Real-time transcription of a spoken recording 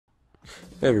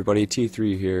Hey everybody,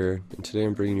 T3 here, and today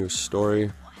I'm bringing you a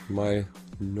story from my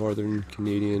northern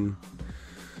Canadian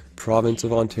province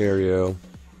of Ontario.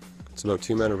 It's about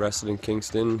two men arrested in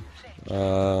Kingston,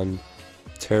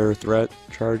 terror threat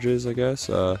charges, I guess.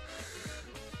 They're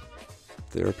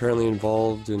apparently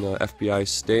involved in a FBI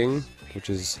sting, which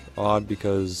is odd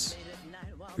because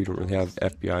we don't really have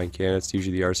FBI in Canada. It's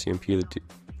usually the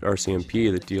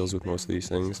RCMP that deals with most of these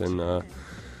things, and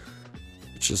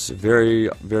it's just a very,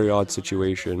 very odd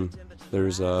situation.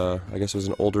 There's, I guess it was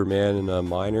an older man and a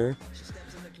minor,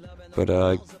 but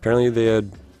apparently they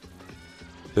had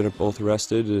been both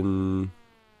arrested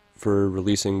for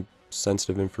releasing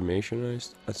sensitive information,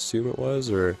 I assume it was,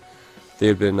 or they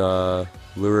had been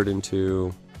lured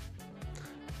into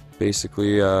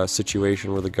basically a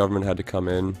situation where the government had to come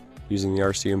in using the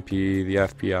RCMP, the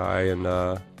FBI,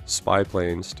 and spy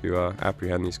planes to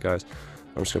apprehend these guys.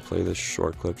 I'm just going to play this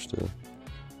short clip still.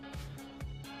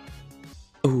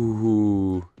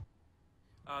 Ooh.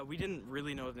 We didn't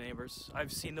really know the neighbors.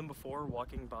 I've seen them before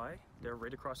walking by. They're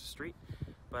right across the street.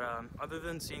 But other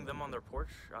than seeing them on their porch,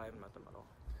 I haven't met them at all.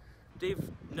 They've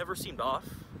never seemed off,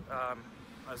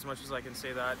 as much as I can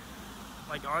say that.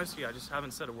 Like, honestly, I just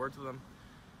haven't said a word to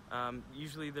them.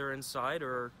 Usually they're inside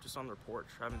or just on their porch.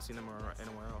 I haven't seen them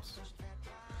anywhere else.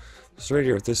 So right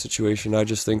here with this situation, I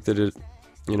just think that it,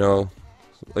 you know,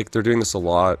 like they're doing this a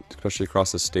lot, especially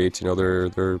across the states. You know,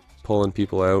 they're pulling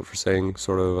people out for saying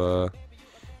sort of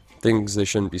things they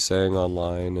shouldn't be saying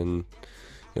online, and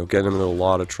you know, getting them in a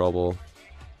lot of trouble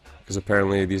because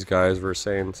apparently these guys were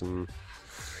saying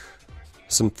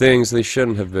some things they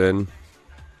shouldn't have been,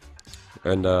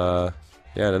 and yeah,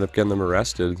 it ended up getting them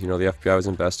arrested. You know, the FBI was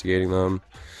investigating them,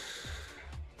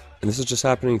 and this is just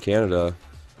happening in Canada,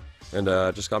 and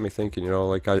it just got me thinking. You know,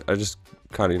 like I just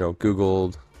kind of, you know,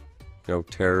 Googled, you know,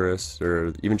 terrorists,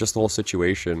 or even just the whole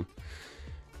situation.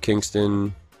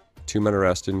 Kingston, two men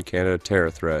arrested in Canada,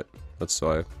 terror threat. That's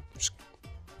so I just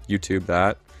YouTube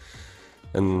that,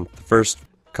 and the first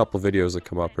couple videos that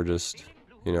come up are just,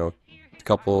 you know, a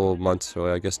couple months,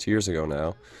 or I guess 2 years ago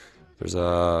now. There's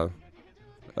a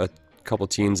couple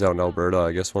teens out in Alberta.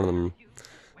 I guess one of them,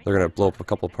 they're gonna blow up a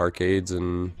couple parkades,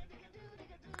 and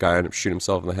the guy ended up shooting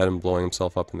himself in the head and blowing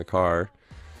himself up in the car.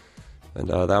 And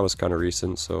that was kind of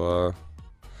recent. So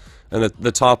and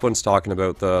the top one's talking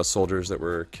about the soldiers that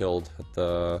were killed at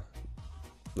the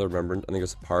remembrance. I think it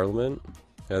was the Parliament.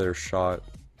 Yeah, they were shot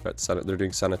at Senate. They're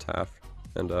doing cenotaph,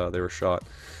 and they were shot.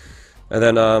 And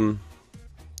then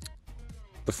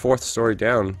the fourth story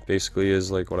down basically is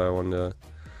like what I wanted to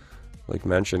like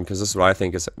mention, because this is what I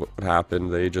think is what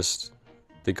happened.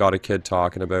 They got a kid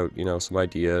talking about, you know, some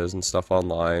ideas and stuff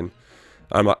online.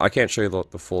 I can't show you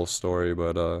the full story,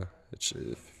 but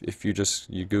if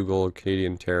you Google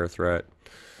Canadian terror threat,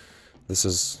 this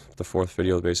is the fourth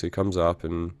video that basically comes up,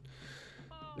 and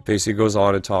it basically goes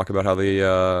on to talk about how they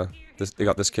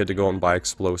got this kid to go and buy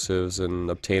explosives and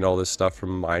obtain all this stuff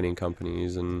from mining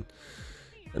companies, and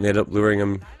they ended up luring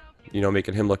him, you know,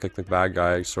 making him look like the bad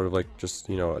guy, sort of like just,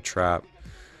 you know, a trap.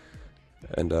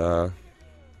 And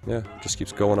yeah, just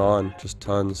keeps going on, just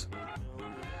tons.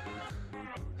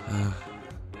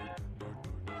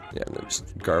 Yeah, and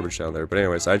just garbage down there. But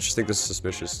anyways, I just think this is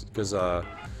suspicious because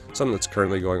something that's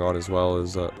currently going on as well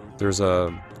is there's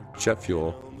a jet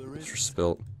fuel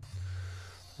spilt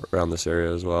around this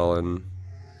area as well, and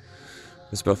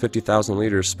it's about 50,000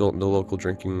 liters spilt into local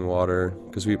drinking water,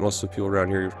 because most of the people around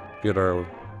here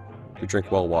we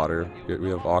drink well water. We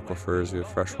have aquifers, we have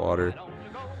fresh water.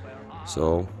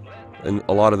 So, and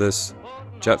a lot of this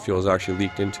jet fuel is actually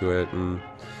leaked into it, and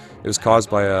it was caused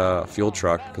by a fuel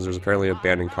truck, because there's apparently an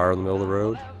abandoned car in the middle of the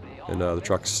road, and the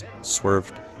truck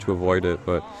swerved to avoid it.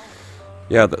 But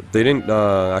yeah, they didn't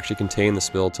actually contain the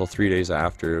spill till 3 days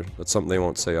after. That's something they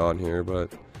won't say on here,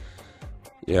 but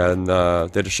yeah, and they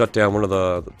had to shut down one of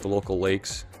the local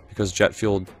lakes because jet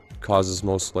fuel causes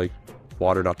most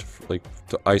water not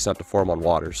to ice not to form on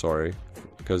water. Sorry,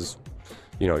 because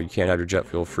you know you can't have your jet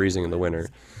fuel freezing in the winter.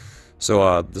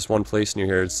 So this one place near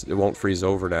here, it won't freeze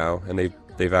over now, and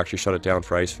they've actually shut it down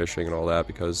for ice fishing and all that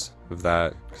because of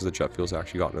that, because the jet fuel's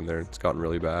actually gotten in there. It's gotten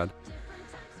really bad.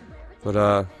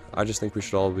 But I just think we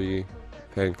should all be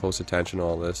paying close attention to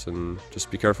all this, and just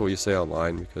be careful what you say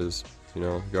online, because you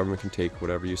know the government can take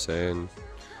whatever you say and,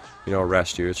 you know,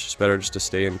 arrest you. It's just better just to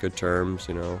stay in good terms.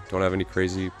 You know, don't have any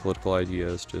crazy political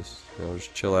ideas. Just, you know,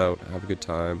 just chill out, have a good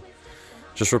time.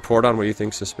 Just report on what you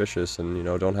think's suspicious, and you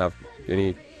know, don't have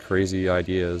any crazy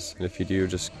ideas. And if you do,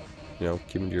 just, you know,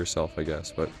 keep them to yourself, I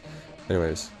guess. But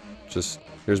anyways, just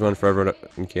here's one for everyone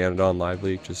in Canada on Live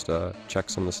Leak. Just check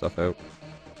some of the stuff out.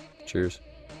 Cheers.